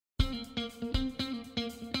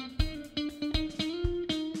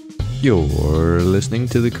You're listening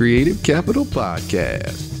to the Creative Capital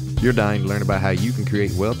Podcast. You're dying to learn about how you can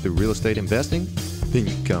create wealth through real estate investing? Then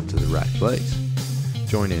you've come to the right place.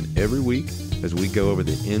 Join in every week as we go over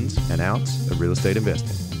the ins and outs of real estate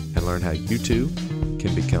investing and learn how you too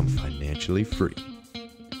can become financially free.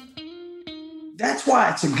 That's why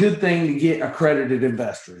it's a good thing to get accredited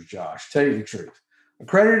investors, Josh. Tell you the truth.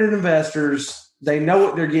 Accredited investors, they know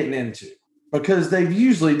what they're getting into because they've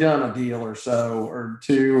usually done a deal or so or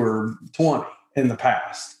 2 or 20 in the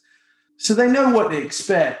past. So they know what to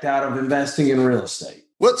expect out of investing in real estate.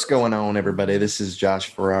 What's going on, everybody? This is Josh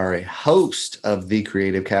Ferrari, host of the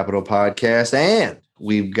Creative Capital Podcast, and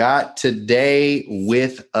we've got today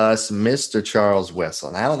with us Mr. Charles Wessel.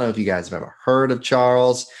 And I don't know if you guys have ever heard of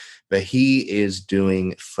Charles, but he is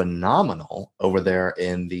doing phenomenal over there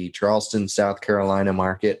in the Charleston, South Carolina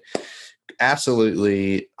market.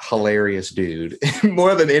 Absolutely hilarious dude.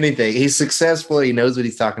 More than anything, he's successful. He knows what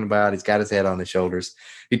he's talking about. He's got his head on his shoulders.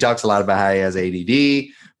 He talks a lot about how he has ADD,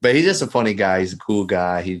 but he's just a funny guy. He's a cool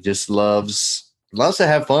guy. He just loves to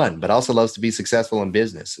have fun, but also loves to be successful in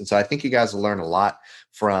business. And so I think you guys will learn a lot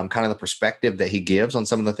from kind of the perspective that he gives on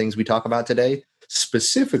some of the things we talk about today,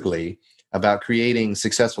 specifically about creating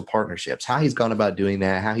successful partnerships, how he's gone about doing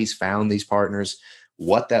that, how he's found these partners,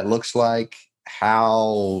 what that looks like,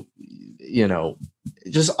 how,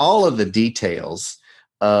 just all of the details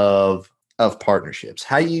of partnerships,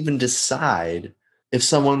 how you even decide if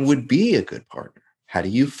someone would be a good partner. How do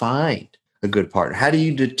you find a good partner? How do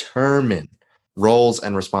you determine roles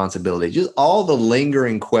and responsibilities? Just all the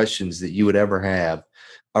lingering questions that you would ever have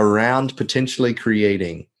around potentially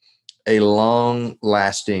creating a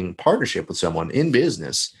long-lasting partnership with someone in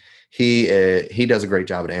business. He does a great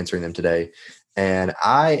job at answering them today. And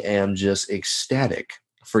I am just ecstatic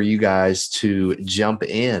for you guys to jump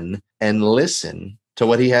in and listen to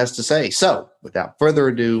what he has to say. So without further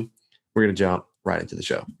ado, we're going to jump right into the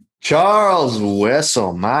show. Charles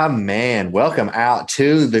Wessel, my man, welcome out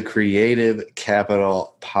to the Creative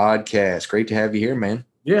Capital Podcast. Great to have you here, man.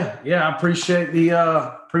 Yeah. I appreciate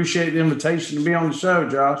the invitation to be on the show,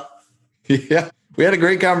 Josh. Yeah, we had a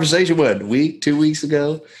great conversation, 2 weeks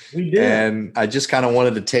ago? We did. And I just kind of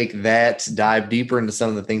wanted to take that, dive deeper into some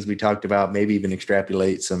of the things we talked about, maybe even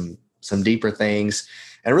extrapolate some deeper things,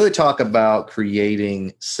 and really talk about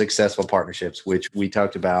creating successful partnerships, which we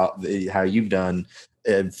talked about how you've done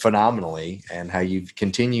phenomenally and how you've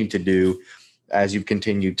continued to do as you've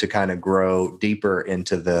continued to kind of grow deeper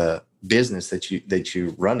into the business that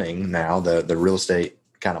you're running now, the real estate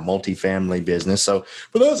kind of multifamily business. So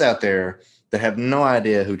for those out there that have no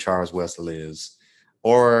idea who Charles Wessel is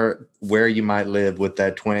or where you might live with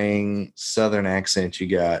that twang Southern accent you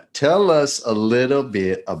got, tell us a little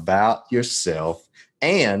bit about yourself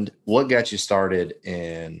and what got you started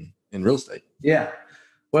in real estate. Yeah.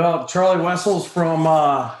 Well, Charlie Wessel's from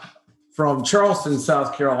Charleston,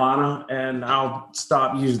 South Carolina, and I'll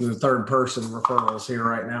stop using the third person referrals here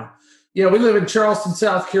right now. Yeah, we live in Charleston,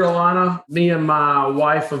 South Carolina. Me and my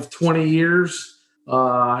wife of 20 years.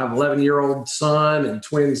 I have an 11-year-old son and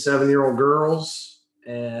twin 7-year-old girls.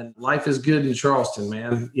 And life is good in Charleston,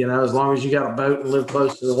 man. As long as you got a boat and live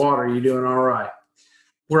close to the water, you're doing all right.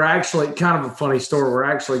 We're actually, kind of a funny story, we're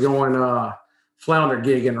actually going flounder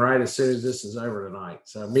gigging right as soon as this is over tonight.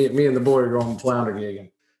 So me and the boy are going flounder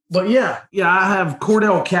gigging. But yeah, I have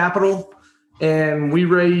Cordell Capital, and we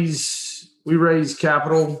raise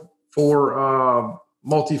capital for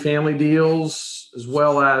multifamily deals as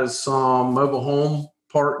well as some mobile home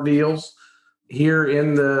park deals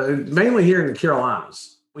mainly here in the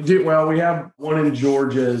Carolinas. We have one in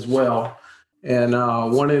Georgia as well, and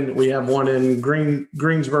we have one in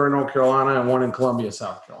Greensboro, North Carolina, and one in Columbia,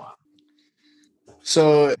 South Carolina.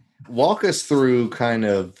 So walk us through kind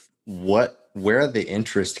of where the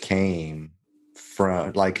interest came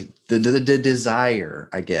from, like the desire,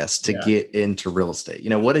 I guess, to get into real estate.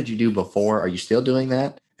 What did you do before? Are you still doing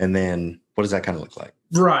that? And then what does that kind of look like?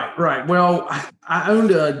 Right. Well, I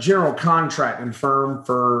owned a general contracting firm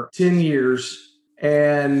for 10 years.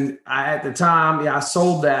 And at the time, I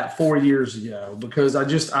sold that 4 years ago because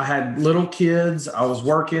I had little kids. I was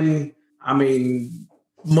working,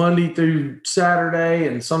 Monday through Saturday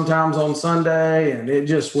and sometimes on Sunday. And it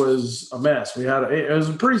just was a mess. It was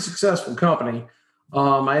a pretty successful company.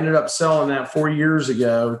 I ended up selling that 4 years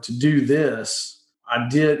ago to do this. I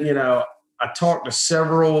talked to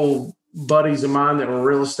several buddies of mine that were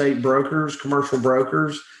real estate brokers, commercial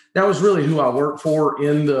brokers. That was really who I worked for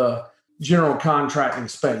in the general contracting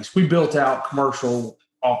space. We built out commercial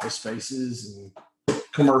office spaces and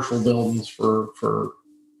commercial buildings for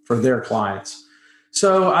their clients.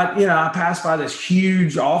 So I passed by this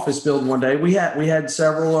huge office building one day. We had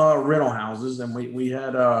several rental houses, and we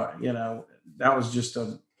had that was just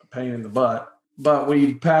a pain in the butt. But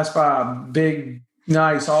we passed by a big,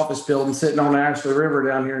 nice office building sitting on the Ashley River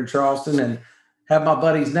down here in Charleston, and had my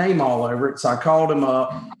buddy's name all over it. So I called him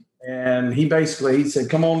up, and he said,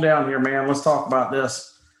 "Come on down here, man. Let's talk about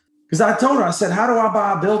this." Because I told him, I said, "How do I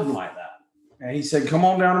buy a building like that?" And he said, "Come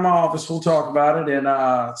on down to my office. We'll talk about it." And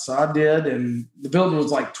so I did. And the building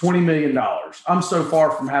was like $20 million. I'm so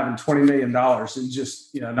far from having $20 million. It's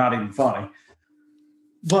just, not even funny.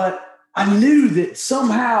 But I knew that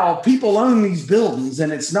somehow people own these buildings,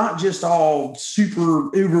 and it's not just all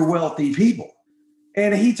super uber wealthy people.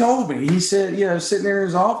 And he told me, he said, sitting there in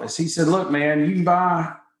his office, he said, "Look, man, you can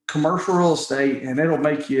buy commercial real estate and it'll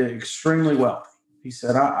make you extremely wealthy." He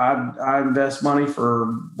said, I invest money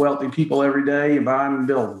for wealthy people every day and buying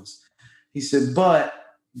buildings. He said, "But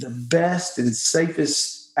the best and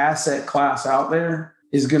safest asset class out there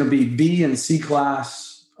is going to be B and C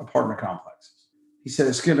class apartment complexes." He said,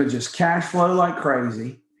 "It's going to just cash flow like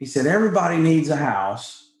crazy." He said, "Everybody needs a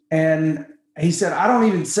house." And he said, "I don't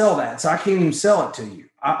even sell that, so I can't even sell it to you.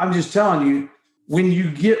 I'm just telling you, when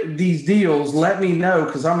you get these deals, let me know,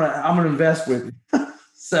 because I'm gonna invest with you."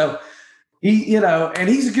 So he, and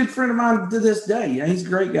he's a good friend of mine to this day. He's a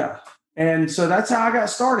great guy. And so that's how I got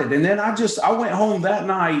started. And then I went home that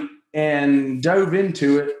night and dove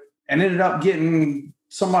into it and ended up getting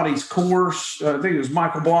somebody's course. I think it was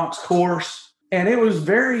Michael Blanc's course. And it was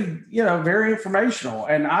very, very informational.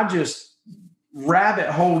 And I just rabbit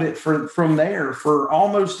holed it from there for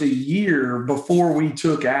almost a year before we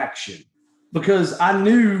took action. Because I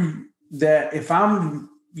knew that if I'm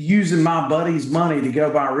using my buddy's money to go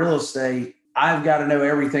buy real estate, I've got to know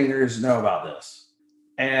everything there is to know about this.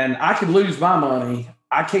 And I could lose my money.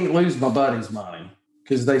 I can't lose my buddy's money,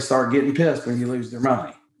 because they start getting pissed when you lose their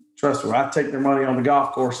money. Trust me, I take their money on the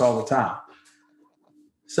golf course all the time.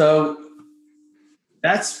 So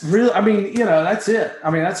that's really, that's it.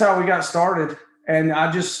 That's how we got started. And I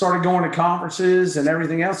just started going to conferences and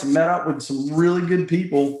everything else and met up with some really good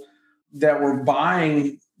people that were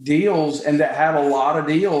buying deals and that had a lot of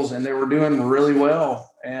deals, and they were doing really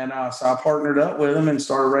well. And so I partnered up with them and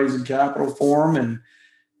started raising capital for them,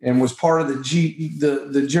 and was part of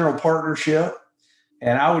the general partnership.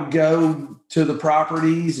 And I would go to the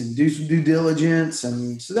properties and do some due diligence.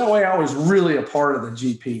 And so that way I was really a part of the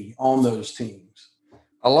GP on those teams.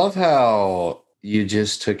 I love how you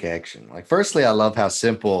just took action. Like, firstly, I love how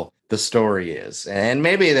simple the story is. And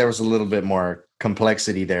maybe there was a little bit more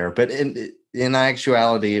complexity there, but in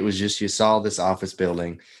actuality, it was just, you saw this office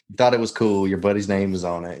building, you thought it was cool, your buddy's name was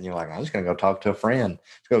on it, and you're like, "I'm just going to go talk to a friend,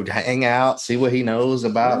 go hang out, see what he knows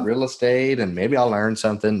about real estate, and maybe I'll learn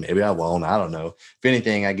something, maybe I won't, I don't know. If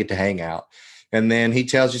anything, I get to hang out." And then he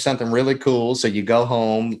tells you something really cool, so you go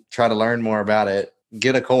home, try to learn more about it,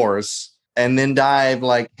 get a course, and then dive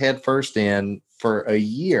like head first in for a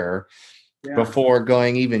year before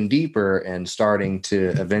going even deeper and starting to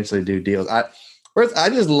eventually do deals. I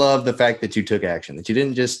just love the fact that you took action, that you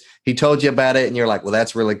didn't just, he told you about it and you're like, "Well,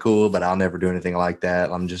 that's really cool, but I'll never do anything like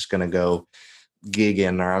that. I'm just going to go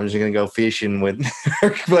gigging, or I'm just going to go fishing with or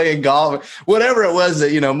playing golf," whatever it was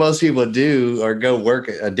that, most people do, or go work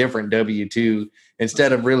a different W-2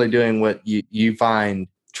 instead of really doing what you find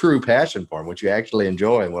true passion for, what you actually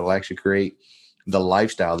enjoy, what will actually create the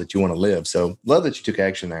lifestyle that you want to live. So love that you took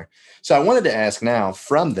action there. So I wanted to ask now,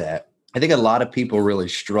 from that, I think a lot of people really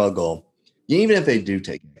struggle, even if they do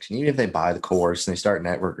take action, even if they buy the course and they start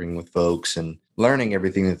networking with folks and learning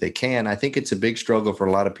everything that they can. I think it's a big struggle for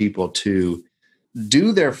a lot of people to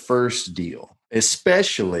do their first deal,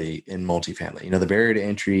 especially in multifamily. The barrier to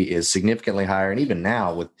entry is significantly higher. And even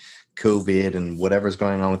now with COVID and whatever's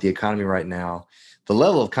going on with the economy right now, the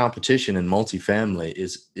level of competition in multifamily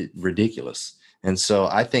is ridiculous. And so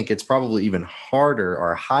I think it's probably even harder,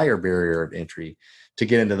 or a higher barrier of entry, to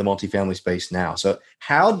get into the multifamily space now. So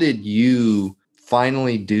how did you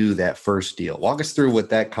finally do that first deal? Walk us through what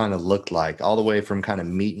that kind of looked like, all the way from kind of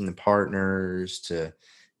meeting the partners to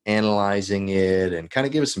analyzing it, and kind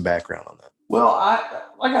of give us some background on that. Well,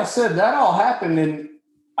 like I said, that all happened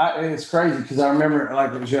it's crazy because I remember it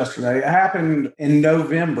like it was yesterday. It happened in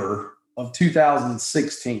November of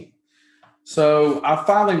 2016. So I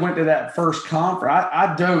finally went to that first conference.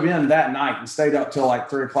 I dove in that night and stayed up till like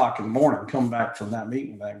 3:00 in the morning, coming back from that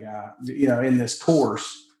meeting with that guy, in this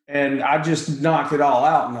course. And I just knocked it all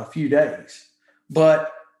out in a few days.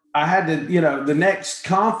 But I had to, the next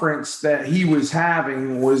conference that he was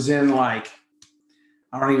having was in I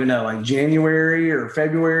don't even know, like January or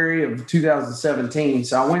February of 2017.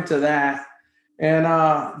 So I went to that.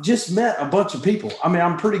 and just met a bunch of people. I mean,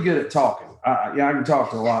 I'm pretty good at talking. I can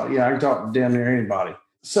talk to a lot. Yeah, I can talk to damn near anybody.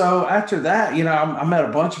 So after that, I met a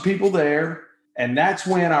bunch of people there. And that's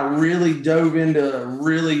when I really dove into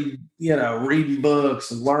reading books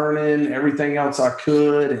and learning everything else I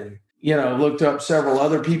could. And, looked up several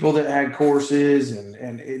other people that had courses.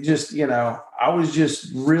 And it just, I was just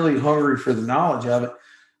really hungry for the knowledge of it.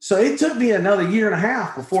 So it took me another year and a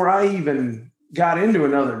half before I even got into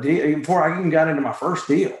another deal, before I even got into my first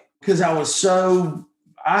deal. Because I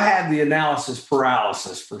had the analysis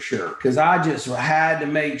paralysis for sure. Because I just had to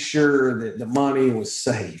make sure that the money was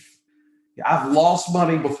safe. I've lost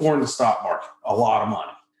money before in the stock market, a lot of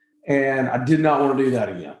money. And I did not want to do that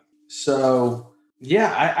again. So,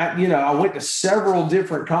 I went to several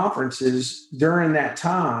different conferences during that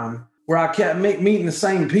time where I kept meeting the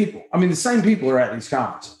same people. I mean, the same people are at these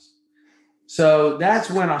conferences. So that's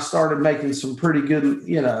when I started making some pretty good,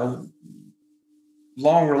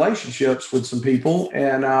 long relationships with some people.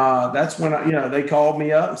 And that's when, they called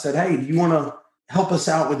me up and said, hey, do you want to help us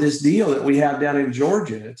out with this deal that we have down in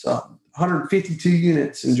Georgia? It's 152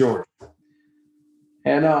 units in Georgia.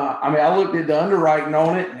 And I looked at the underwriting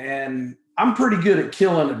on it, and I'm pretty good at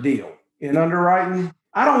killing a deal in underwriting.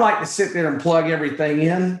 I don't like to sit there and plug everything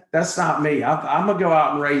in. That's not me. I'm gonna go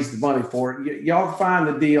out and raise the money for it. Y'all find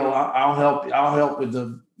the deal. I'll help. I'll help with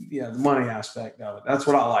the money aspect of it. That's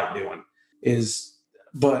what I like doing. I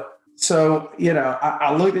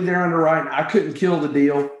looked at their underwriting. I couldn't kill the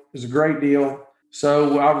deal. It was a great deal.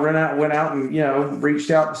 So I went out and,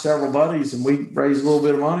 reached out to several buddies, and we raised a little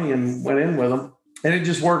bit of money and went in with them, and it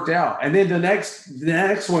just worked out. And then the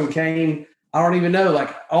next one came, I don't even know,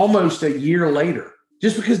 like almost a year later,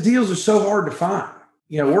 just because deals are so hard to find.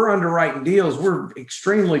 We're underwriting deals. We're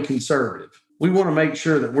extremely conservative. We want to make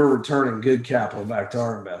sure that we're returning good capital back to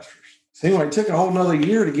our investors. So anyway, it took a whole nother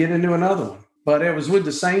year to get into another one, but it was with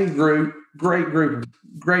the same group, great group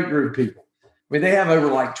of people. I mean, they have over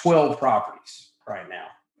like 12 properties right now,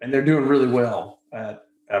 and they're doing really well at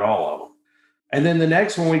all of them. And then the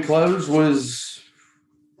next one we closed was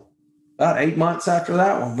about 8 months after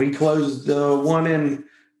that one. We closed the one in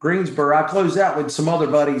Greensboro. I closed that with some other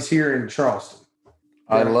buddies here in Charleston.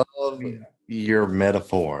 I love your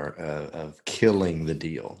metaphor of killing the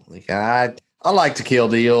deal. Like I like to kill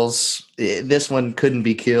deals. This one couldn't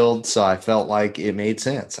be killed, so I felt like it made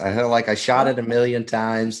sense. I felt like I shot it a million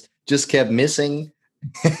times, just kept missing,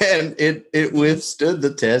 and it withstood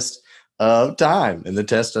the test of time and the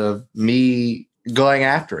test of me going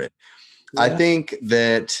after it. Yeah. I think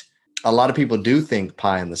that a lot of people do think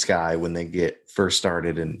pie in the sky when they get first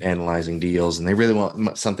started in analyzing deals, and they really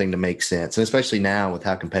want something to make sense. And especially now with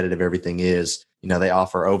how competitive everything is, they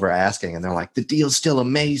offer over asking, and they're like, the deal's still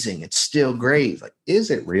amazing. It's still great. Like, is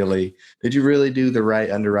it really? Did you really do the right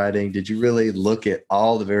underwriting? Did you really look at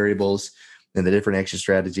all the variables and the different exit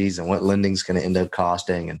strategies and what lending's going to end up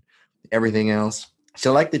costing and everything else? So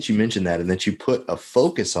I like that you mentioned that, and that you put a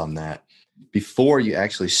focus on that before you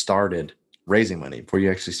actually started raising money, before you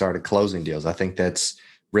actually started closing deals. I think that's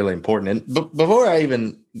really important. And before I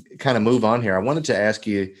even kind of move on here, I wanted to ask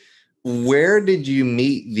you, where did you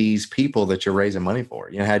meet these people that you're raising money for?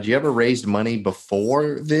 Had you ever raised money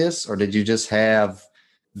before this, or did you just have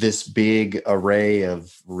this big array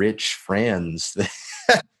of rich friends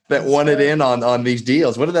that wanted in on these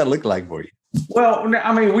deals? What did that look like for you? Well,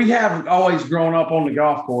 I mean, we have always grown up on the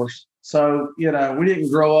golf course. So, we didn't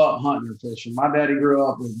grow up hunting or fishing. My daddy grew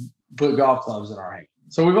up with put golf clubs in our hand.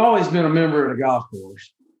 So we've always been a member of the golf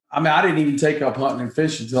course. I mean, I didn't even take up hunting and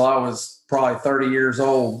fishing until I was probably 30 years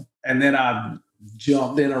old. And then I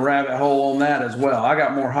jumped in a rabbit hole on that as well. I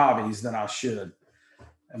got more hobbies than I should.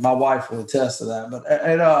 And my wife will attest to that. But,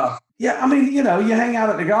 you hang out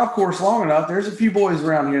at the golf course long enough. There's a few boys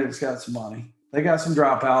around here that's got some money. They got some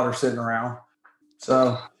dry powder sitting around.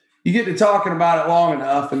 So you get to talking about it long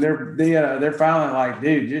enough, and they're finally like,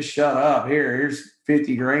 dude, just shut up. Here's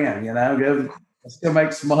 50 grand, let's go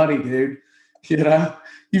make some money, dude. You've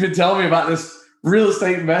been telling me about this real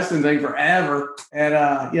estate investing thing forever. And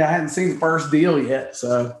I hadn't seen the first deal yet.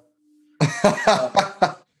 So,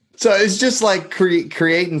 so it's just like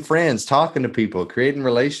creating friends, talking to people, creating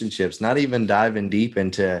relationships, not even diving deep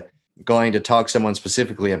into going to talk to someone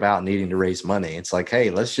specifically about needing to raise money. It's like,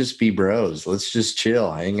 hey, let's just be bros. Let's just chill,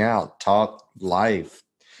 hang out, talk life.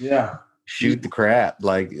 Yeah. Shoot the crap.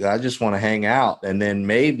 Like, I just want to hang out. And then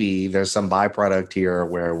maybe there's some byproduct here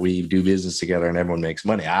where we do business together and everyone makes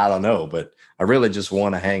money. I don't know, but I really just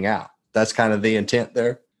want to hang out. That's kind of the intent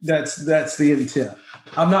there. That's the intent.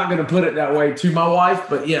 I'm not going to put it that way to my wife,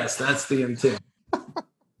 but yes, that's the intent.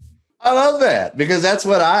 I love that because that's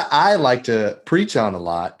what I like to preach on a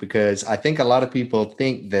lot, because I think a lot of people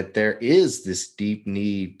think that there is this deep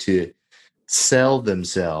need to sell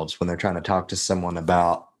themselves when they're trying to talk to someone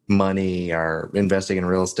about money or investing in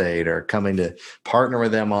real estate or coming to partner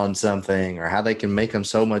with them on something or how they can make them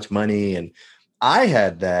so much money. And I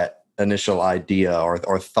had that initial idea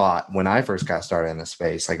or thought when I first got started in the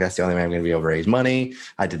space, like that's the only way I'm going to be able to raise money.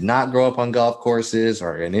 I did not grow up on golf courses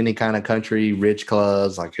or in any kind of country rich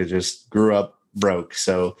clubs. Like I just grew up broke.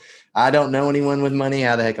 So I don't know anyone with money.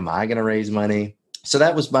 How the heck am I going to raise money? So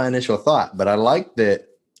that was my initial thought. But I like that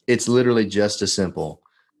it's literally just as simple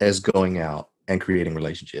as going out and creating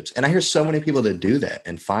relationships. And I hear so many people that do that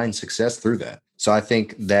and find success through that. So I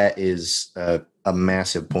think that is a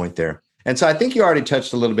massive point there. And so I think you already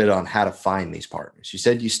touched a little bit on how to find these partners. You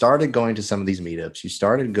said you started going to some of these meetups. You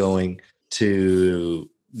started going to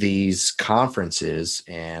these conferences.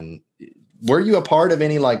 And were you a part of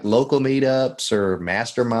any like local meetups or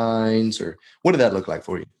masterminds, or what did that look like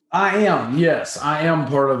for you? I am. Yes, I am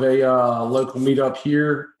part of a local meetup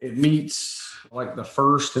here. It meets like the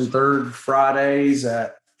first and third Fridays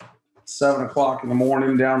at 7:00 in the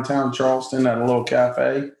morning downtown Charleston at a little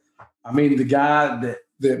cafe. I mean, the guy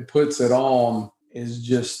that puts it on is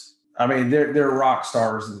just, I mean, they're rock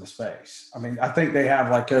stars in the space. I mean, I think they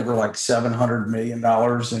have like over like $700 million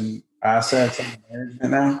in assets under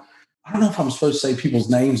management now. I don't know if I'm supposed to say people's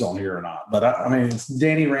names on here or not, but I mean, it's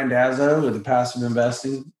Danny Randazzo with the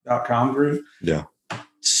PassiveInvesting.com group. Yeah.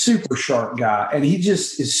 Super sharp guy. And he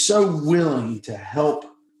just is so willing to help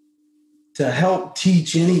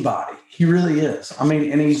teach anybody. He really is. I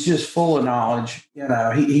mean, and he's just full of knowledge. You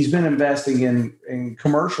know, he's been investing in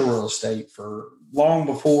commercial real estate for long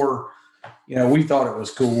before, you know, we thought it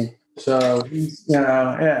was cool. So he's, you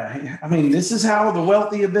know, yeah. I mean, this is how the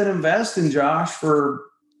wealthy have been investing, Josh, for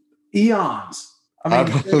eons. I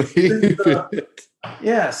mean,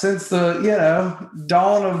 since the, you know,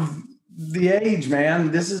 dawn of the age,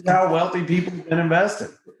 man, this is how wealthy people have been investing.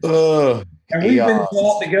 And we've been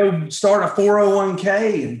taught to go start a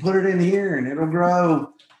 401k and put it in here and it'll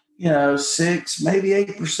grow, you know, 6, maybe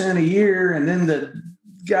 8% a year. And then the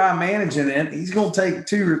guy managing it, he's going to take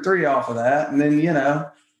 2 or 3 off of that. And then, you know,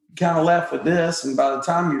 kind of left with this. And by the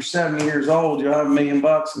time you're 70 years old, you'll have $1 million in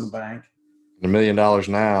the bank. $1 million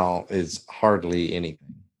now is hardly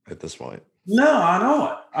anything at this point. No, I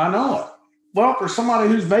know it. Well, for somebody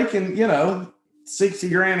who's making, you know, 60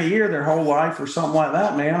 grand a year their whole life or something like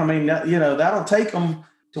that, man. I mean, you know, that'll take them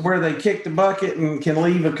to where they kick the bucket and can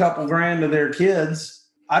leave a couple grand to their kids.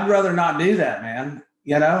 I'd rather not do that, man.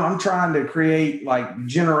 You know, I'm trying to create like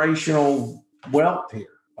generational wealth here,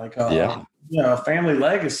 like you know, a family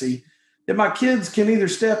legacy that my kids can either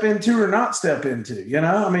step into or not step into. You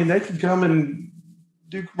know, I mean, they can come and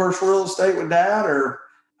do commercial real estate with dad, or,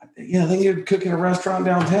 you know, they can cook in a restaurant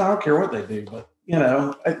downtown. I don't care what they do, but, you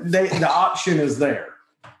know, the option is there.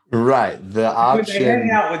 Right. The option. When they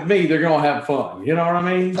hang out with me, they're going to have fun. You know what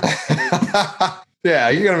I mean? Yeah,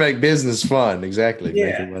 you're going to make business fun. Exactly.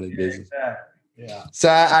 Yeah, making money business. Exactly. Yeah. So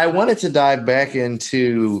I wanted to dive back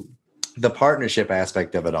into the partnership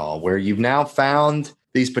aspect of it all, where you've now found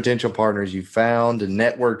these potential partners, you've found and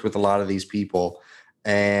networked with a lot of these people.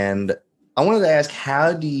 And I wanted to ask,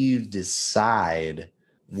 how do you decide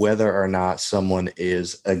whether or not someone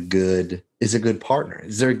is a good partner?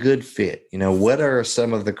 Is there a good fit? You know, what are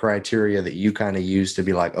some of the criteria that you kind of use to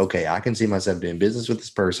be like, okay, I can see myself doing business with this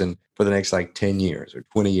person for the next like 10 years or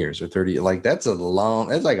 20 years or 30. Like that's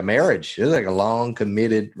like a marriage. It's like a long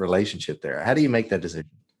committed relationship there. How do you make that decision?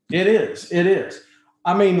 It is.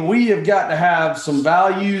 I mean, we have got to have some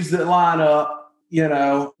values that line up. You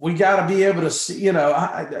know, we got to be able to see, you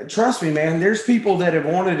know, trust me, man, there's people that have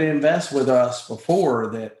wanted to invest with us before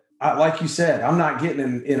that, like you said, I'm not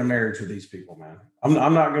getting in a marriage with these people, man. I'm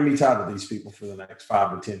not going to be tied to these people for the next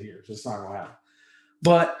 5 or 10 years. It's not going to happen.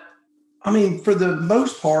 But I mean, for the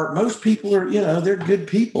most part, most people are, you know, they're good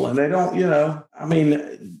people and they don't, you know, I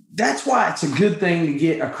mean, that's why it's a good thing to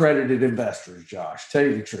get accredited investors, Josh, tell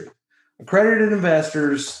you the truth. Accredited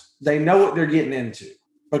investors, they know what they're getting into,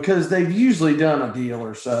 because they've usually done a deal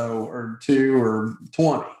or so or 2 or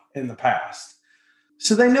 20 in the past.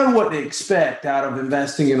 So they know what to expect out of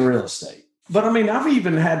investing in real estate. But I mean, I've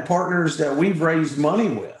even had partners that we've raised money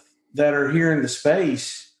with that are here in the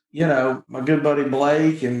space. You know, my good buddy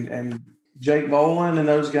Blake and Jake Boland and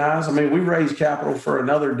those guys. I mean, we raised capital for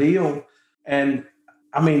another deal. And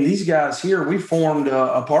I mean, these guys here, we formed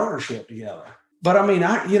a partnership together. But I mean,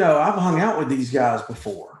 I've hung out with these guys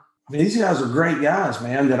before. I mean, these guys are great guys,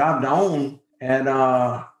 man, that I've known. And,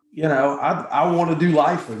 you know, I want to do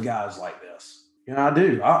life with guys like this. I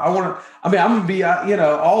do. I want to. I mean, I'm gonna be.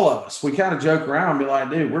 All of us. We kind of joke around and be like,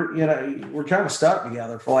 dude, we're kind of stuck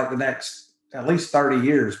together for like the next at least 30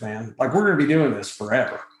 years, man. Like we're gonna be doing this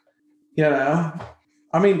forever. You know,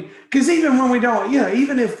 I mean, because even when we don't,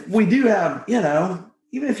 even if we do have,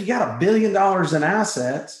 even if you got $1 billion in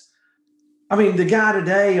assets, I mean, the guy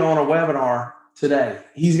today on a webinar today,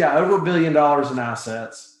 he's got over $1 billion in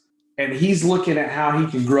assets, and he's looking at how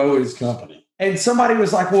he can grow his company. And somebody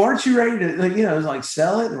was like, well, aren't you ready to, like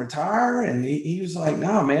sell it and retire? And he was like,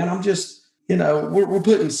 no, man, I'm just, we're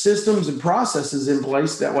putting systems and processes in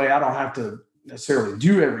place. That way I don't have to necessarily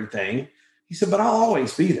do everything. He said, but I'll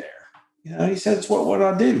always be there. He said, it's what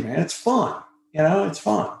I do, man. It's fun. It's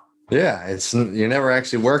fun. Yeah. You're never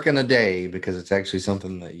actually working a day because it's actually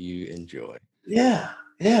something that you enjoy. Yeah.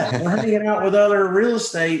 Yeah. We're hanging out with other real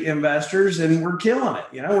estate investors and we're killing it.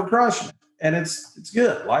 We're crushing it. And it's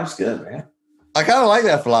good. Life's good, man. I kind of like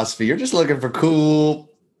that philosophy. You're just looking for cool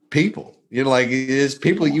people. It's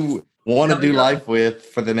people you want to do life with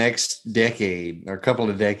for the next decade or a couple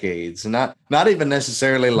of decades. And not even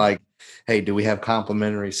necessarily like, hey, do we have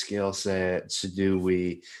complementary skill sets? Do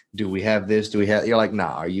we have this? You're like,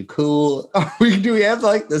 nah, are you cool? Do we have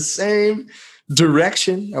like the same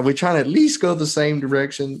direction? Are we trying to at least go the same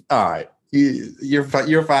direction? All right. You're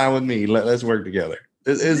fine with me. Let's work together.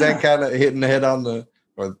 Is that kind of hitting the head on the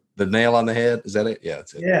nail on the head? Is that it? Yeah,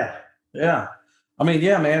 that's it. Yeah. I mean,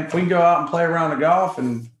 yeah, man, if we can go out and play around the golf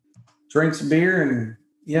and drink some beer and,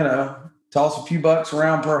 toss a few bucks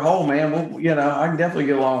around per hole, man, I can definitely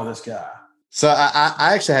get along with this guy. So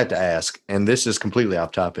I actually had to ask, and this is completely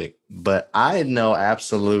off topic, but I know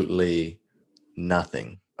absolutely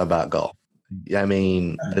nothing about golf. I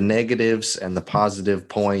mean, the negatives and the positive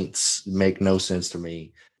points make no sense to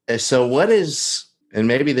me. So what is, and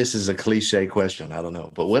maybe this is a cliche question, I don't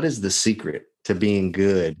know, but what is the secret to being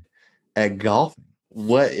good at golfing?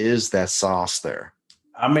 What is that sauce there?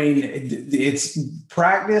 I mean, it's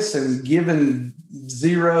practice and giving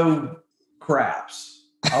zero craps.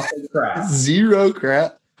 I'll say crap. Zero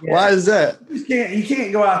crap? Yeah. Why is that? You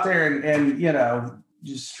can't go out there and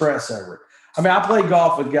just stress over it. I mean, I play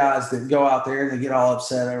golf with guys that go out there and they get all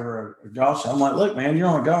upset over a golf shot. I'm like, look, man, you're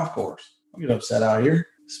on a golf course. Don't get upset out here.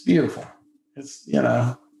 It's beautiful. It's,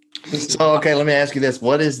 So, okay, let me ask you this.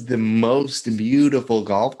 What is the most beautiful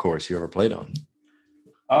golf course you ever played on?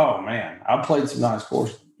 Oh, man, I played some nice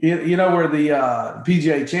courses. You know where the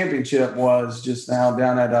PGA Championship was just now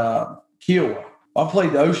down at Kiowa? I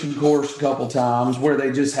played the Ocean Course a couple times where they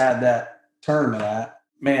just had that tournament at.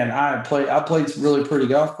 Man, I played some really pretty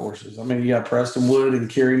golf courses. I mean, you got Prestonwood and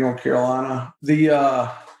Cary, North Carolina.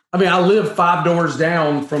 I live 5 doors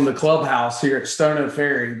down from the clubhouse here at Stone Oak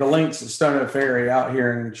Ferry, the links at Stone Oak Ferry out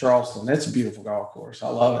here in Charleston. It's a beautiful golf course. I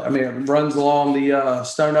love it. I mean, it runs along the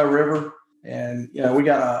Stone Oak River. And, we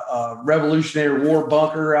got a Revolutionary War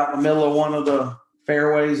bunker out in the middle of one of the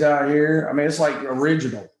fairways out here. I mean, it's like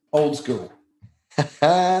original, old school.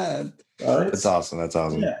 That's awesome. That's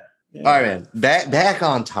awesome. Yeah. All right, man. Back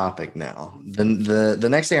on topic now. The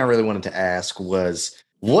next thing I really wanted to ask was,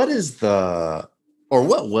 what was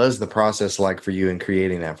the process like for you in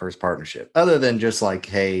creating that first partnership? Other than just like,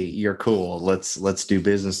 hey, you're cool, let's do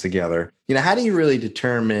business together. How do you really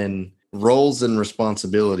determine roles and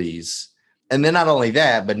responsibilities? And then not only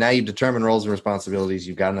that, but now you've determined roles and responsibilities,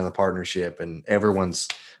 you've got another partnership, and everyone's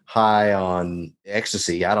high on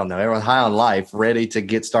ecstasy. I don't know. Everyone's high on life, ready to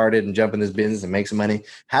get started and jump in this business and make some money.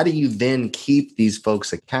 How do you then keep these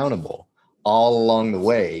folks accountable all along the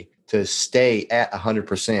way to stay at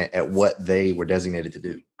 100% at what they were designated to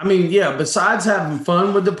do? I mean, yeah, besides having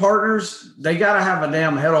fun with the partners, they got to have a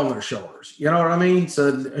damn head on their shoulders. You know what I mean?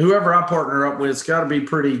 So whoever I partner up with, it's got to be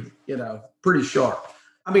pretty sharp.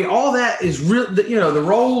 I mean, all that is real, the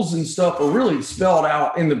roles and stuff are really spelled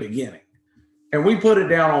out in the beginning. And we put it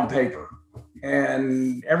down on paper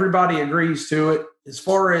and everybody agrees to it. As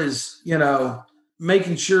far as,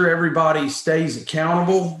 making sure everybody stays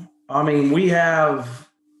accountable. I mean, we have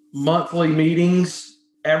monthly meetings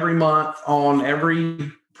every month on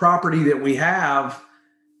every property that we have.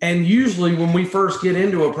 And usually when we first get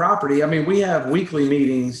into a property, I mean, we have weekly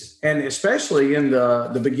meetings, and especially in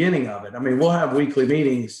the beginning of it. I mean, we'll have weekly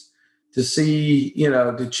meetings to see,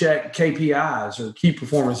 to check KPIs or key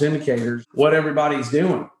performance indicators, what everybody's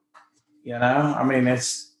doing. I mean,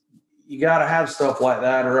 you got to have stuff like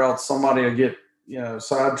that or else somebody will get,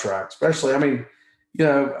 sidetracked, especially, I mean,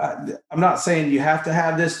 I'm not saying you have to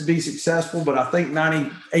have this to be successful, but I think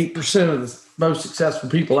 98% of the most successful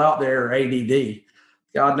people out there are ADD.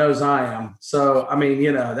 God knows I am. So, I mean,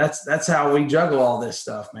 that's how we juggle all this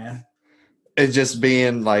stuff, man. It's just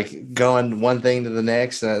being like going one thing to the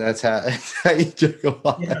next. That's how you juggle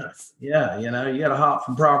all that. Yeah. You got to hop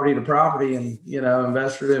from property to property and,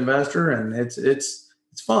 investor to investor. And it's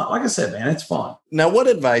fun. Like I said, man, it's fun. Now, what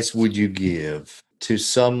advice would you give to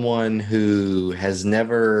someone who has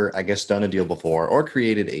never, I guess, done a deal before or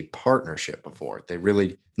created a partnership before? They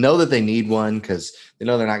really know that they need one because they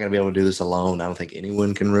know they're not going to be able to do this alone. I don't think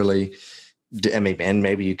anyone can really. I mean, and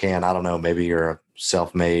maybe you can. I don't know. Maybe you're a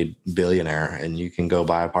self-made billionaire and you can go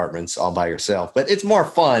buy apartments all by yourself. But it's more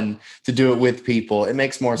fun to do it with people. It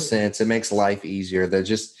makes more sense. It makes life easier.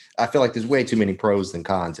 I feel like there's way too many pros than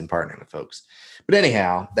cons in partnering with folks. But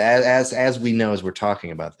anyhow, as we know, as we're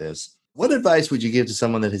talking about this, what advice would you give to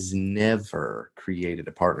someone that has never created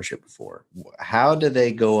a partnership before? How do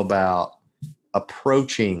they go about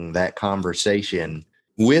approaching that conversation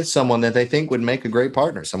with someone that they think would make a great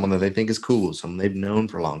partner, someone that they think is cool, someone they've known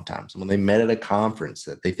for a long time, someone they met at a conference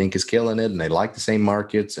that they think is killing it and they like the same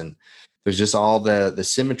markets and there's just all the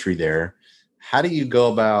symmetry there? How do you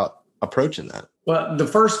go about approaching that? Well, the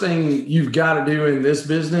first thing you've got to do in this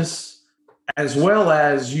business, as well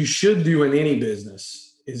as you should do in any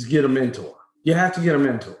business, is get a mentor. You have to get a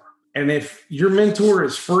mentor. And if your mentor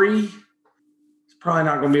is free, it's probably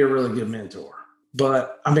not going to be a really good mentor.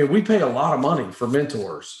 But I mean, we pay a lot of money for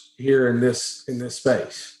mentors here in this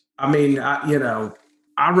space. I mean, I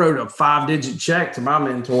wrote a 5-digit check to my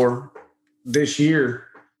mentor this year,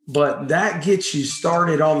 but that gets you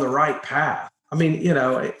started on the right path. I mean,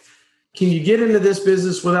 can you get into this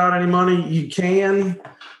business without any money? You can.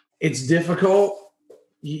 It's difficult.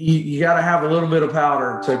 You got to have a little bit of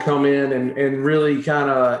powder to come in and really kind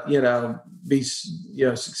of, be,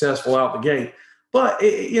 successful out the gate. But,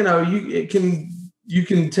 you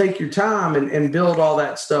can take your time and build all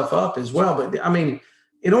that stuff up as well. But I mean,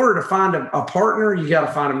 in order to find a partner, you got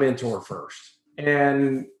to find a mentor first.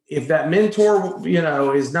 And if that mentor,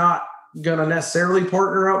 is not going to necessarily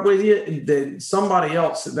partner up with you, then somebody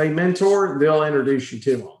else that they mentor, they'll introduce you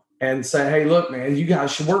to them and say, hey, look, man, you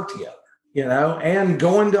guys should work together, and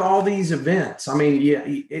going to all these events. I mean,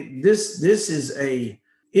 it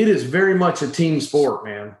is very much a team sport,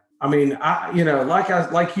 man. I mean,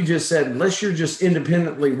 like you just said, unless you're just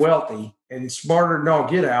independently wealthy and smarter than all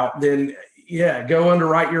get out, then go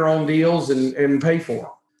underwrite your own deals and pay for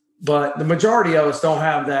them. But the majority of us don't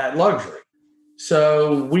have that luxury.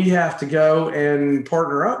 So we have to go and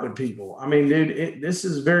partner up with people. I mean, dude, this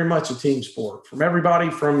is very much a team sport. From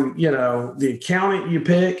everybody from, the accountant you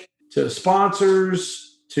pick to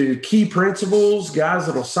sponsors to key principals, guys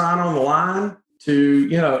that'll sign on the line, to,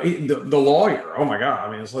 the lawyer. Oh my God.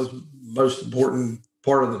 I mean, it's the most important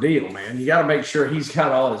part of the deal, man. You got to make sure he's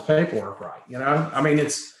got all his paperwork right. I mean,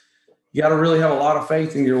 you got to really have a lot of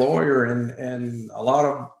faith in your lawyer and a lot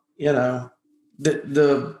of,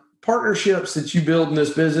 the partnerships that you build in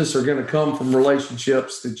this business are going to come from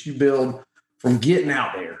relationships that you build from getting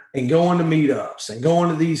out there and going to meetups and going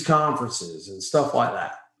to these conferences and stuff like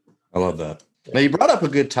that. I love that. Now, you brought up a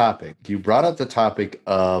good topic. You brought up the topic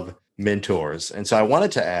of mentors. And so I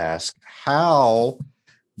wanted to ask, how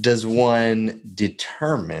does one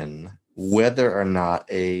determine whether or not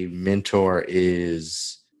a mentor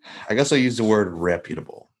is, I guess I'll use the word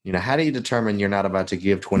reputable? How do you determine you're not about to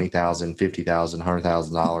give $20,000, $50,000,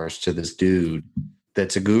 $100,000 to this dude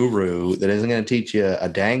that's a guru that isn't going to teach you a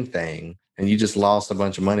dang thing and you just lost a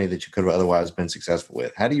bunch of money that you could have otherwise been successful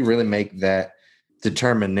with? How do you really make that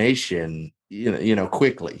determination,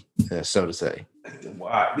 quickly, so to say?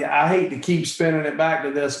 I hate to keep spinning it back to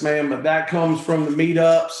this, man, but that comes from the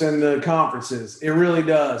meetups and the conferences. It really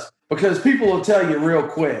does. Because people will tell you real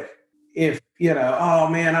quick, if, oh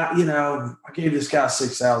man, I gave this guy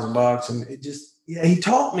 $6,000 and it just, he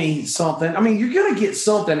taught me something. I mean, you're going to get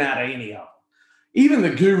something out of any of them. Even the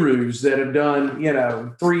gurus that have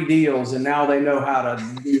done, 3 deals and now they know how to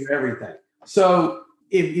do everything. So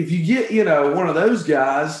if you get, one of those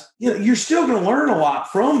guys, you're still going to learn a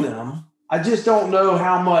lot from them. I just don't know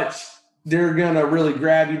how much they're going to really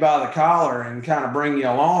grab you by the collar and kind of bring you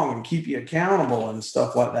along and keep you accountable and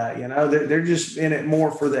stuff like that. They're just in it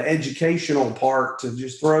more for the educational part to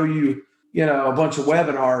just throw you, a bunch of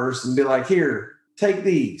webinars and be like, here, take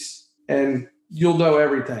these and you'll know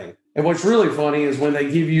everything. And what's really funny is when they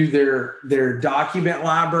give you their document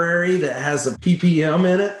library that has a PPM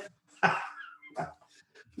in it.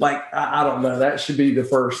 Like, I don't know, that should be the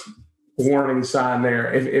first warning sign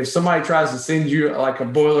there. If somebody tries to send you like a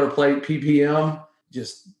boilerplate PPM,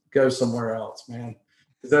 just go somewhere else, man.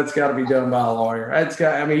 Because that's got to be done by a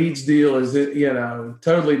lawyer. Each deal is,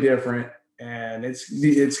 totally different, and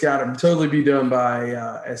it's got to totally be done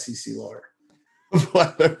by SEC lawyer.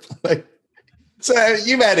 Boilerplate. So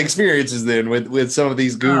you've had experiences then with some of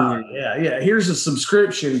these gurus. Yeah. Here's a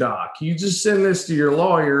subscription doc. You just send this to your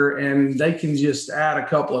lawyer and they can just add a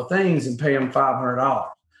couple of things and pay them $500.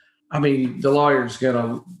 I mean, the lawyer's going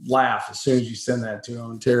to laugh as soon as you send that to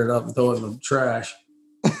them and tear it up and throw it in the trash.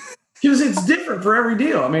 Because it's different for every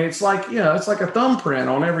deal. I mean, it's like, it's like a thumbprint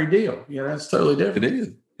on every deal. It's totally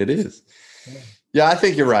different. It is. Yeah, I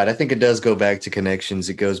think you're right. I think it does go back to connections.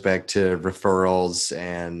 It goes back to referrals.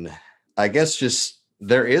 And I guess just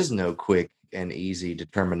there is no quick and easy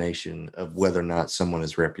determination of whether or not someone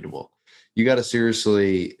is reputable. You got to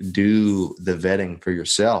seriously do the vetting for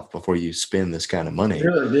yourself before you spend this kind of money. It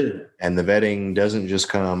really did. And the vetting doesn't just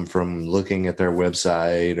come from looking at their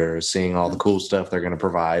website or seeing all the cool stuff they're going to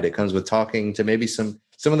provide. It comes with talking to maybe some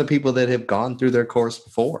of the people that have gone through their course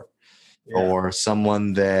before, or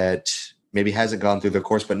someone that maybe hasn't gone through their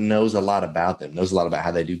course but knows a lot about them, knows a lot about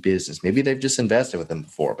how they do business. Maybe they've just invested with them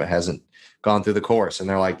before but hasn't gone through the course. And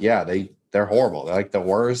they're like, yeah, they're horrible. They're like the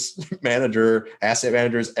worst asset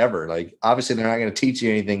managers ever. Like, obviously they're not going to teach you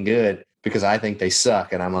anything good because I think they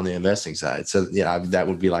suck and I'm on the investing side. So that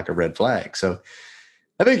would be like a red flag. So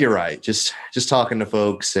I think you're right. Just talking to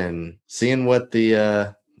folks and seeing what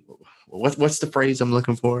the, what's the phrase I'm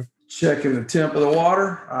looking for? Checking the temp of the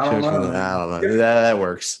water. I don't know. That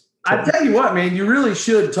works. I tell you what, man, you really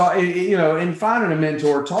should talk, in finding a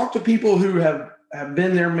mentor, talk to people who have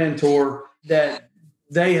been their mentor, that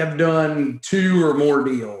they have done 2 or more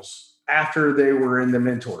deals after they were in the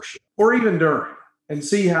mentorship or even during, and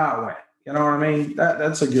see how it went. You know what I mean?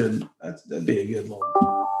 That'd be a good one.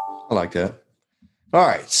 I like that. All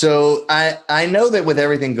right. So I know that with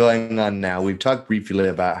everything going on now, we've talked briefly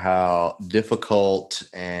about how difficult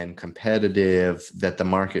and competitive that the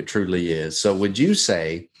market truly is. So would you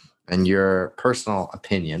say, in your personal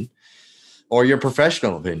opinion or your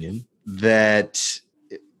professional opinion, that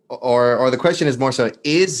or the question is more so,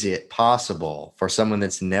 is it possible for someone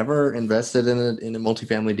that's never invested in a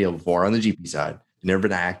multifamily deal before on the GP side, never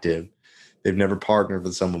been active, they've never partnered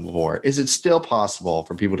with someone before, is it still possible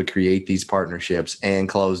for people to create these partnerships and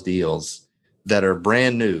close deals that are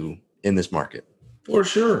brand new in this market? For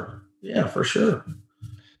sure. Yeah, for sure.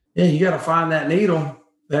 Yeah, you got to find that needle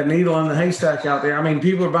in the haystack out there. I mean,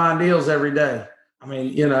 people are buying deals every day. I mean,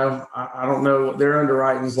 I don't know what their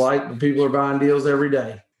underwriting's like, but people are buying deals every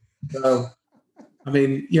day. So, I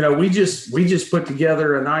mean, we just put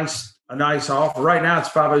together a nice offer. Right now it's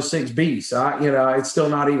 506B. So it's still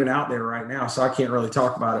not even out there right now. So I can't really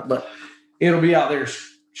talk about it, but it'll be out there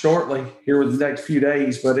shortly here with the next few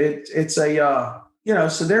days. But it's a,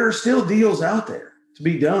 so there are still deals out there to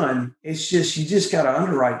be done. It's just, you just got to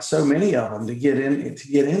underwrite so many of them to get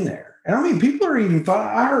in there. And I mean, people are even,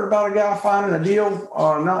 I heard about a guy finding a deal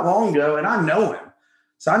not long ago, and I know him.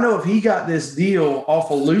 So I know if he got this deal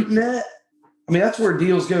off of LoopNet, I mean, that's where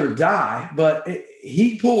deals go to die. But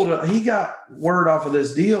he got word off of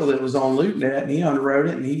this deal that was on LoopNet, and he underwrote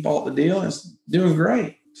it, and he bought the deal, and it's doing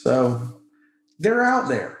great. So they're out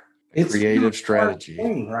there. It's creative strategy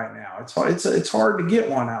right now. It's hard to get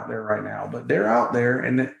one out there right now, but they're out there,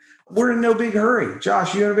 and we're in no big hurry.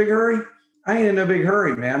 Josh, you in a big hurry? I ain't in no big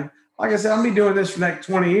hurry, man. Like I said, I'll be doing this for the next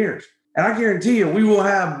 20 years, and I guarantee you, we will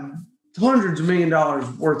have hundreds of $1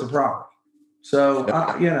 million worth of property. So,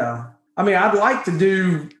 I mean, I'd like to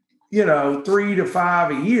do, 3 to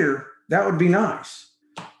 5 a year. That would be nice.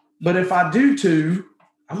 But if I do 2,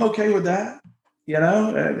 I'm okay with that.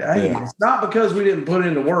 It's not because we didn't put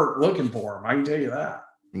into work looking for them. I can tell you that.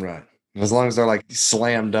 Right. As long as they're like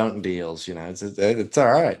slam dunk deals, it's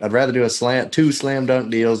all right. I'd rather do 2 slam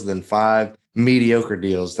dunk deals than 5 mediocre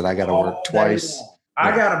deals that I got to work twice.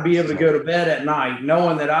 I got to be able to go to bed at night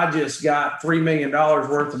knowing that I just got $3 million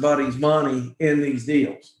worth of buddy's money in these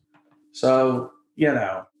deals. So,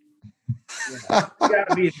 it's got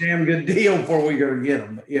to be a damn good deal before we go to get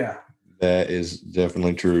them. But yeah. That is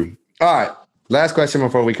definitely true. All right. Last question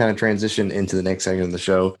before we kind of transition into the next segment of the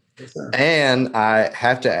show. Yes, sir. And I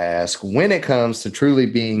have to ask, when it comes to truly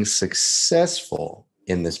being successful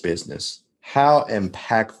in this business, how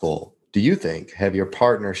impactful do you think have your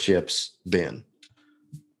partnerships been?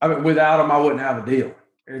 I mean, without them, I wouldn't have a deal.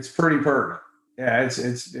 It's pretty pertinent. Yeah,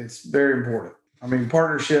 it's very important. I mean,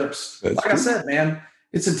 partnerships, I said, man,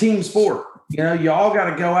 it's a team sport. You all got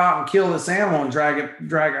to go out and kill this animal and drag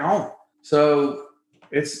it home. So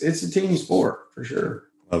it's a team sport for sure.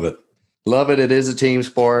 Love it. Love it. It is a team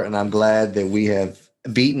sport. And I'm glad that we have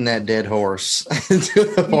beaten that dead horse to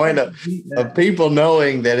the point of people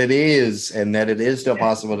knowing that it is, and that it is still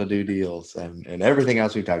possible to do deals and everything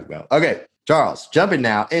else we talked about. Okay, Charles, jumping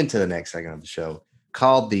now into the next segment of the show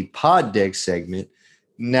called the Pod Deck segment.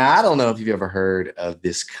 Now, I don't know if you've ever heard of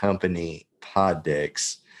this company, pod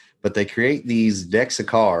decks, but they create these decks of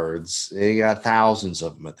cards. They got thousands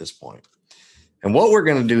of them at this point. And what we're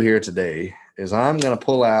going to do here today is I'm going to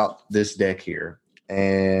pull out this deck here,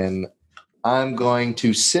 and I'm going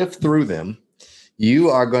to sift through them. You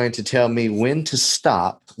are going to tell me when to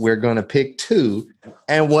stop. We're going to pick two,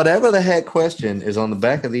 and whatever the heck question is on the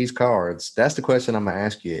back of these cards, that's the question I'm going to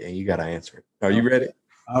ask you, and you got to answer it. Are you ready?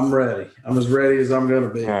 I'm ready. I'm as ready as I'm going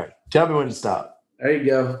to be. All right. Tell me when to stop. There you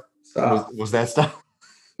go. Stop. Was that stop?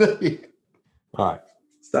 All right.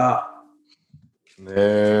 Stop.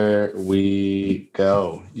 There we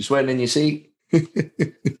go. You sweating in your seat?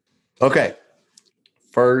 Okay.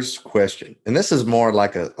 First question. And this is more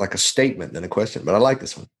like a statement than a question, but I like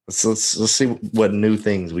this one. Let's see what new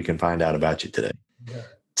things we can find out about you today. Yeah.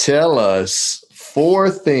 Tell us 4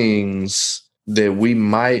 things that we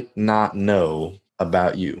might not know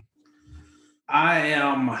about you. I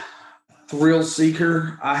am a thrill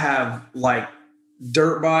seeker. I have like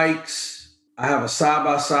dirt bikes. I have a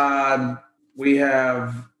side-by-side. We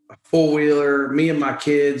have a four-wheeler. Me and my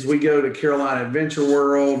kids, we go to Carolina Adventure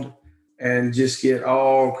World and just get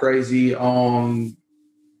all crazy on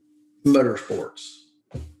motorsports.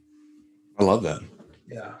 I love that.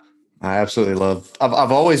 Yeah. I absolutely love.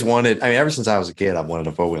 I've always wanted. I mean, ever since I was a kid, I've wanted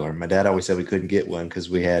a 4-wheeler. My dad always said we couldn't get one because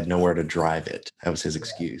we had nowhere to drive it. That was his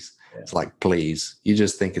excuse. Yeah. It's like, please, you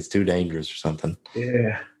just think it's too dangerous or something.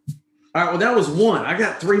 Yeah. All right. Well, that was one. I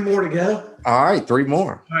got 3 more to go. All right, 3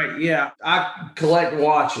 more. All right. Yeah, I collect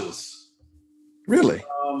watches. Really?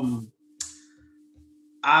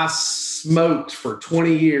 I smoked for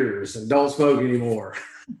 20 years and don't smoke anymore.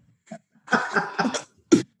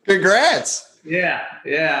 Congrats. Yeah,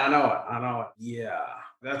 I know it. Yeah,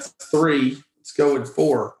 that's 3. Let's go with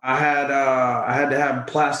 4. I had to have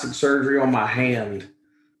plastic surgery on my hand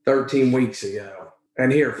 13 weeks ago.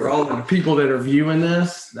 And here, for all the people that are viewing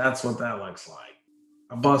this, that's what that looks like.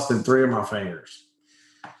 I busted 3 of my fingers.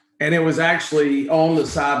 And it was actually on the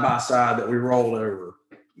side-by-side that we rolled over.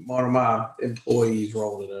 One of my employees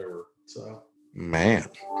rolled it over. So, man.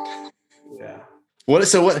 Yeah. What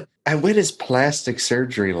is plastic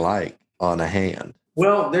surgery like on a hand?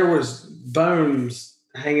 Well, there was bones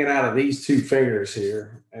hanging out of these 2 fingers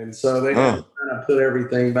here. And so they had to kind of put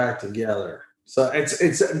everything back together. So it's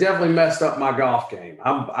definitely messed up my golf game.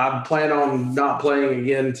 I'm planning on not playing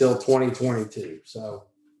again until 2022. So,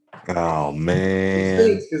 oh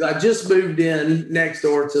man, because I just moved in next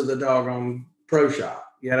door to the doggone pro shop.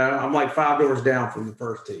 You know, I'm like 5 doors down from the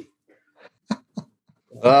first tee.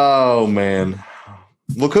 Oh man,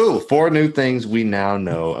 well, cool. 4 new things we now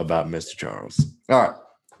know about Mr. Charles. All right,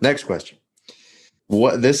 next question.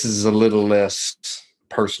 This is a little less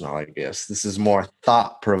personal, I guess. This is more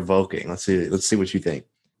thought-provoking. Let's see what you think.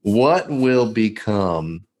 What will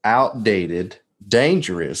become outdated,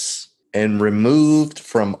 dangerous, and removed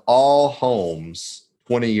from all homes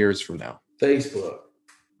 20 years from now? Facebook.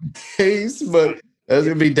 Facebook. That's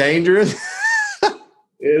going to be dangerous?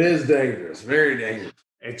 It is dangerous. Very dangerous.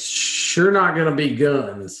 It's sure not going to be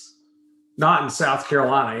guns. Not in South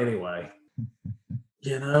Carolina anyway.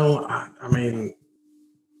 You know, I mean,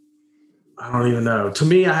 I don't even know. To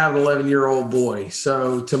me, I have an 11-year-old boy.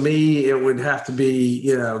 So to me, it would have to be,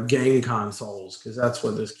 game consoles because that's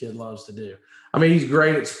what this kid loves to do. I mean, he's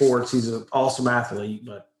great at sports. He's an awesome athlete.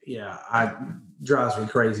 But, yeah, drives me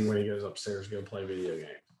crazy when he goes upstairs to go play video games.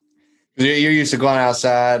 You're used to going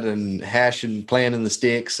outside and hashing, playing in the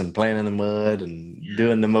sticks and playing in the mud and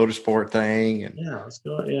doing the motorsport thing. And let's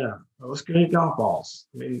go. Yeah, let's go hit golf balls.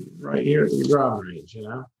 I mean, right here at the driving range,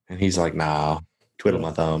 And he's like, nah, twiddle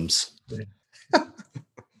my thumbs. Yeah.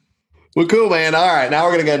 Well, cool, man. All right, now we're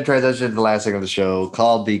going to go ahead and transition to the last segment of the show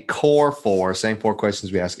called the Core 4. Same 4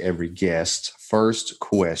 questions we ask every guest. First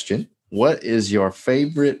question, what is your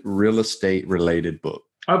favorite real estate related book?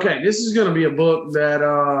 Okay, this is going to be a book that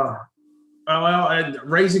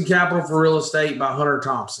Raising Capital for Real Estate by Hunter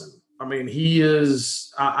Thompson. I mean,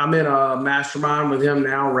 I'm in a mastermind with him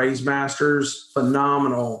now, Raise Masters,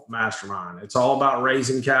 phenomenal mastermind. It's all about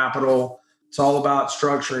raising capital. It's all about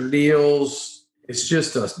structuring deals. It's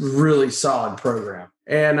just a really solid program.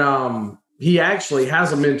 And he actually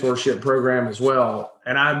has a mentorship program as well.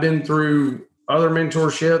 And I've been through other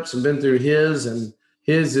mentorships and been through his, and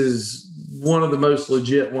his is one of the most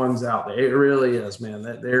legit ones out there. It really is, man.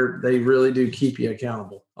 They really do keep you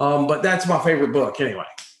accountable. But that's my favorite book anyway,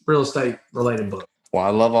 real estate related book. Well, I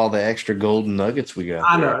love all the extra golden nuggets we got.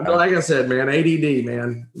 I know. But like I said, man, ADD,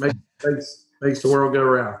 man, makes the world go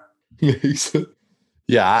round.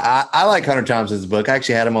 Yeah, I like Hunter Thompson's book. I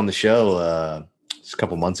actually had him on the show just a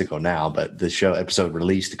couple months ago now, but the show episode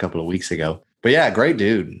released a couple of weeks ago. But yeah, great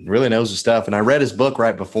dude. Really knows his stuff. And I read his book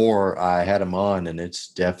right before I had him on, and it's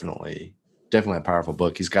definitely a powerful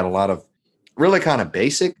book. He's got a lot of really kind of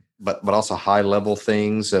basic, but also high level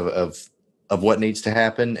things of what needs to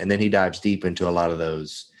happen. And then he dives deep into a lot of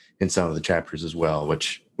those in some of the chapters as well,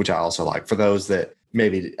 which I also like. For those that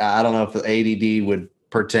maybe, I don't know if ADD would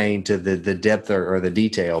pertain to the depth or the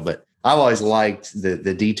detail, but I've always liked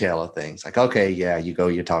the detail of things. Like, okay, yeah, you go,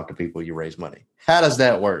 you talk to people, you raise money. How does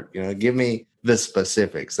that work? Give me the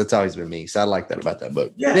specifics. That's always been me. So I like that about that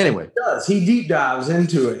book. Yeah, anyway, he does. He deep dives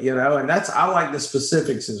into it, and I like the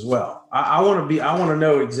specifics as well. I want to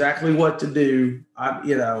know exactly what to do. I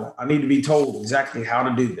need to be told exactly how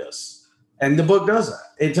to do this. And the book does that.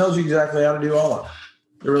 It tells you exactly how to do all of it.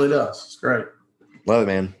 It really does. It's great. Love it,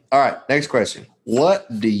 man. All right. Next question. What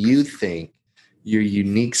do you think your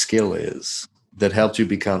unique skill is that helped you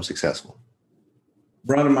become successful?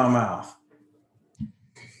 Running my mouth.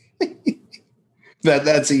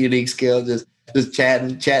 That's a unique skill. Just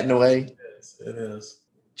chatting away. It is.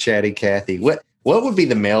 Chatty Cathy. What would be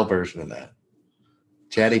the male version of that?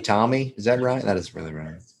 Chatty Tommy? Is that right? That is really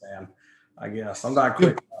right. Man, I guess I'm not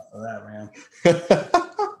quick enough for that, man.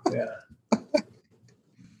 Yeah.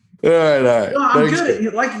 All right.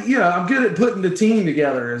 No, I'm good at putting the team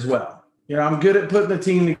together as well. I'm good at putting the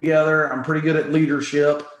team together. I'm pretty good at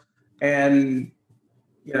leadership, and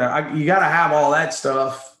you got to have all that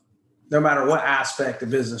stuff. No matter what aspect of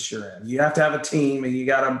business you're in, you have to have a team, and you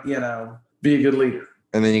got to, be a good leader.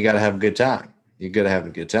 And then you got to have a good time. You got to have a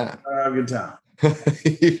good time. Have a good time.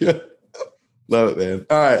 Love it, man.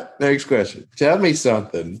 All right, next question. Tell me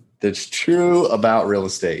something that's true about real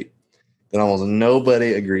estate that almost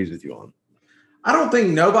nobody agrees with you on. I don't think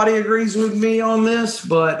nobody agrees with me on this,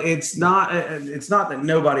 but it's not that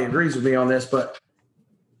nobody agrees with me on this, but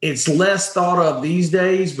it's less thought of these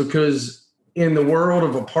days because in the world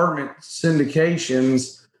of apartment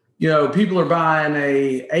syndications, people are buying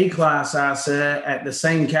a A-class asset at the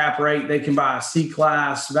same cap rate they can buy a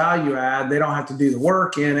C-class value add. They don't have to do the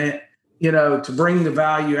work in it, to bring the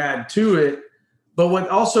value add to it. But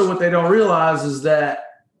what they don't realize is that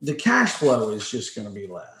the cash flow is just going to be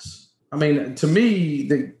less. I mean, to me,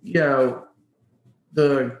 the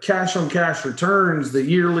cash on cash returns, the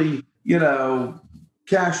yearly,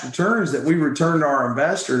 cash returns that we return to our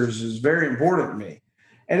investors is very important to me.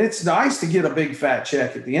 And it's nice to get a big fat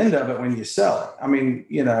check at the end of it when you sell it. I mean,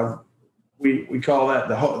 we call that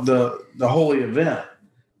the holy event.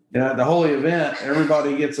 The holy event,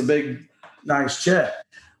 everybody gets a big, nice check.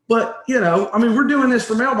 But, we're doing this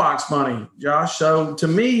for mailbox money, Josh. So to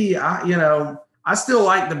me, I still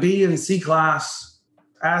like the B and C class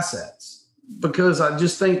assets because I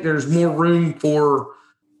just think there's more room for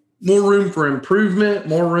improvement,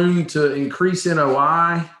 more room to increase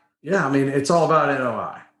NOI. Yeah, it's all about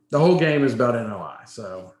NOI. The whole game is about NOI.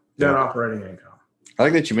 So net operating income. I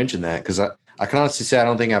like that you mentioned that because I can honestly say I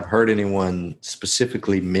don't think I've heard anyone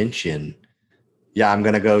specifically mention, I'm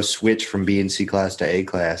going to go switch from B and C class to A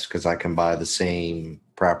class because I can buy the same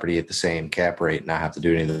property at the same cap rate and not have to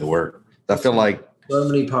do any of the work. I feel like so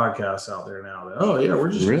many podcasts out there now that,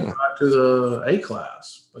 we're just going back to the A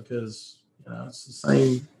class because it's the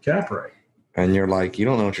same cap rate. And you're like, you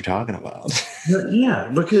don't know what you're talking about. Yeah,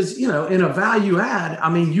 because, in a value add,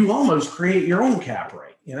 you almost create your own cap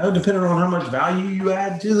rate, depending on how much value you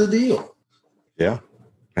add to the deal. Yeah.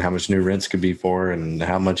 How much new rents could be for and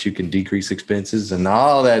how much you can decrease expenses and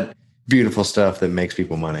all that beautiful stuff that makes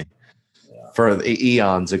people money for the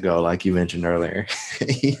eons ago, like you mentioned earlier.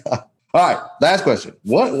 All right, last question.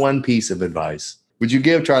 What one piece of advice would you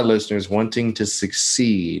give to our listeners wanting to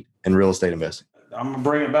succeed in real estate investing? I'm going to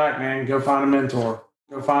bring it back, man. Go find a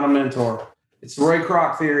mentor. It's the Ray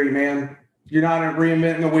Kroc theory, man. You're not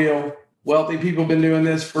reinventing the wheel. Wealthy people have been doing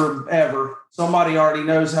this forever. Somebody already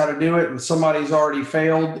knows how to do it, and somebody's already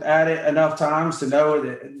failed at it enough times to know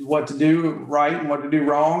what to do right and what to do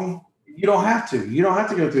wrong. You don't have to. You don't have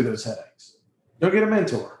to go through those headaches. Go get a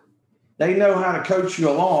mentor. They know how to coach you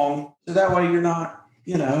along, so that way you're not,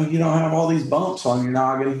 you don't have all these bumps on your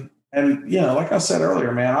noggin. And, like I said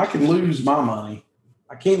earlier, man, I can lose my money.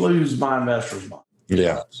 I can't lose my investors' money.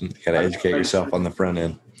 Yeah, you got to educate yourself on the front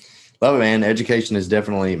end. Love it, man. Education is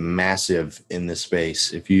definitely massive in this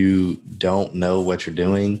space. If you don't know what you're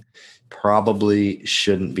doing, probably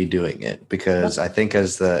shouldn't be doing it because I think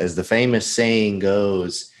as the famous saying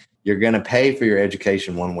goes, you're going to pay for your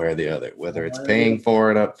education one way or the other, whether it's paying for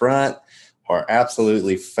it up front or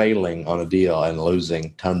absolutely failing on a deal and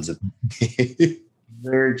losing tons of.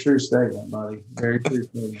 Very true statement, buddy. Very true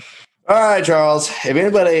statement. All right, Charles. If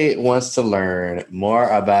anybody wants to learn more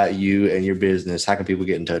about you and your business, how can people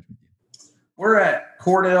get in touch? We're at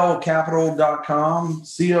cordellcapital.com,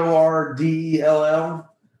 CORDELL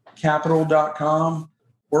capital.com.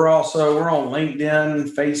 We're on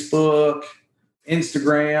LinkedIn, Facebook,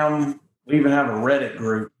 Instagram. We even have a Reddit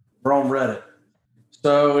group. We're on Reddit.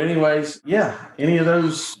 So anyways, yeah, any of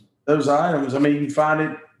those items, I mean, you can find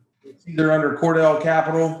it. It's either under Cordell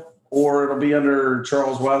Capital or it'll be under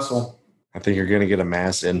Charles Wessel. I think you're going to get a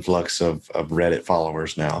mass influx of Reddit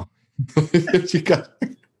followers now.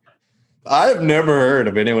 I've never heard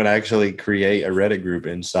of anyone actually create a Reddit group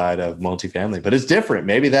inside of multifamily, but it's different.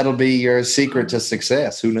 Maybe that'll be your secret to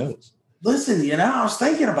success. Who knows? Listen, I was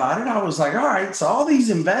thinking about it. I was like, all right, so all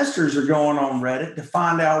these investors are going on Reddit to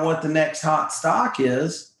find out what the next hot stock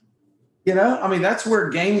is. I mean, that's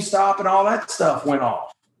where GameStop and all that stuff went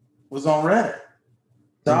off, was on Reddit.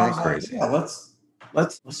 So I was crazy. Like, yeah,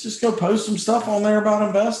 let's just go post some stuff on there about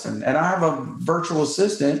investing. And I have a virtual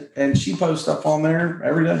assistant, and she posts stuff on there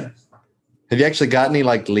every day. Have you actually got any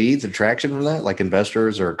like leads or traction from that, like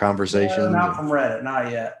investors or conversations? No, not from Reddit,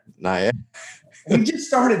 not yet. Not yet. We just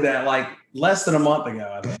started that like less than a month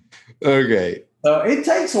ago, I think. Okay. So it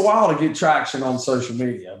takes a while to get traction on social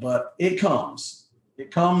media, but it comes.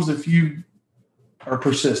 It comes if you are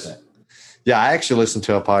persistent. Yeah, I actually listened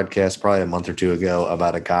to a podcast probably a month or two ago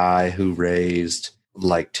about a guy who raised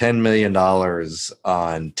like $10 million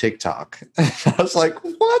on TikTok. I was like,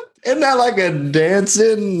 what? Isn't that like a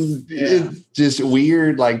dancing, just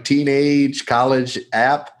weird, like teenage college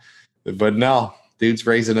app? But no, dude's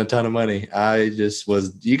raising a ton of money.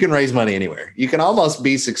 You can raise money anywhere. You can almost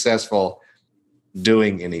be successful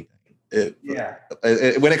doing anything.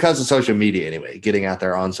 When it comes to social media anyway, getting out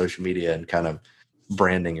there on social media and kind of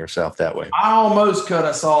branding yourself that way. I almost cut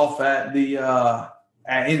us off at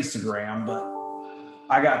Instagram, but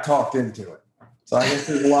I got talked into it. So I guess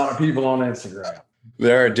there's a lot of people on Instagram.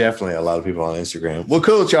 There are definitely a lot of people on Instagram. Well,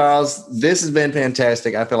 cool, Charles. This has been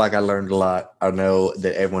fantastic. I feel like I learned a lot. I know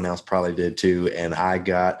that everyone else probably did too. And I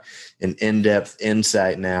got an in-depth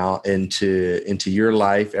insight now into your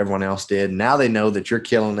life. Everyone else did. Now they know that you're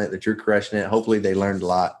killing it, that you're crushing it. Hopefully they learned a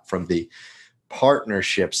lot from the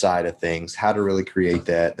partnership side of things, how to really create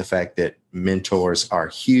that, the fact that mentors are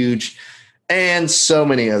huge, and so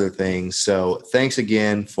many other things. So thanks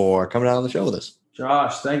again for coming out on the show with us.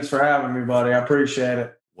 Josh, thanks for having me, buddy. I appreciate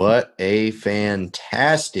it. What a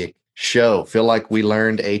fantastic show. Feel like we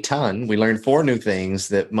learned a ton. We learned 4 new things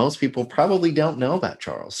that most people probably don't know about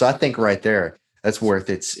Charles. So I think right there, that's worth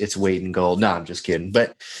its weight in gold. No, I'm just kidding.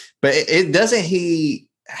 But it doesn't he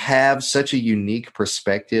have such a unique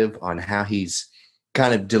perspective on how he's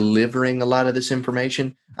kind of delivering a lot of this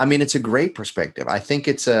information? I mean, it's a great perspective. I think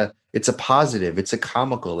it's a positive, it's a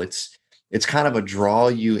comical, it's kind of a draw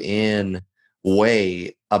you in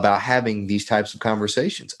way about having these types of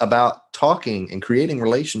conversations, about talking and creating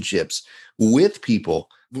relationships with people,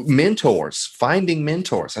 mentors, finding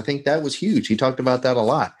mentors. I think that was huge. He talked about that a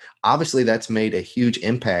lot. Obviously, that's made a huge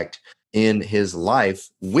impact in his life,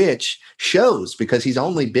 which shows because he's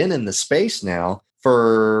only been in the space now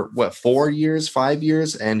for 4 years, 5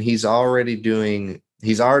 years, and he's already doing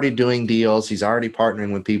deals. He's already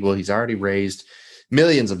partnering with people. He's already raised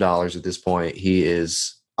millions of dollars at this point. He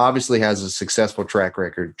obviously has a successful track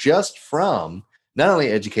record just from not only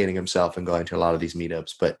educating himself and going to a lot of these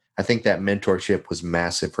meetups, but I think that mentorship was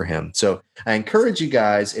massive for him. So I encourage you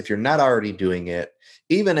guys, if you're not already doing it,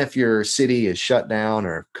 even if your city is shut down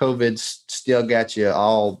or COVID's still got you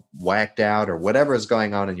all whacked out or whatever is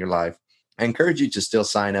going on in your life, I encourage you to still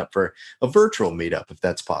sign up for a virtual meetup if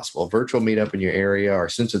that's possible. A virtual meetup in your area, or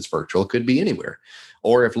since it's virtual, it could be anywhere.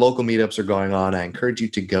 Or if local meetups are going on, I encourage you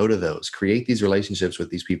to go to those, create these relationships with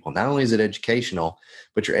these people. Not only is it educational,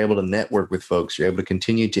 but you're able to network with folks. You're able to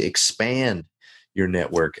continue to expand your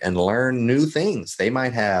network and learn new things. They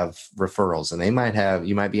might have referrals, and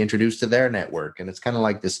you might be introduced to their network. And it's kind of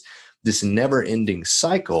like this never ending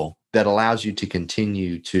cycle that allows you to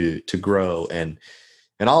continue to grow and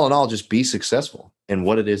all in all, just be successful in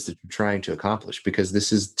what it is that you're trying to accomplish, because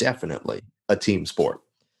this is definitely a team sport.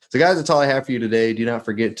 So guys, that's all I have for you today. Do not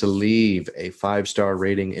forget to leave a 5-star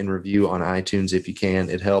rating and review on iTunes if you can.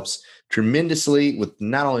 It helps tremendously with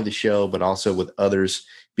not only the show, but also with others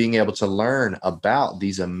being able to learn about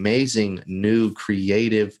these amazing new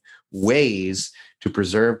creative ways to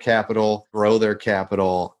preserve capital, grow their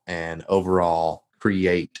capital, and overall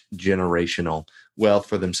create generational wealth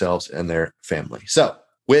for themselves and their family. So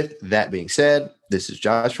with that being said, this is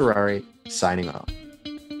Josh Ferrari signing off.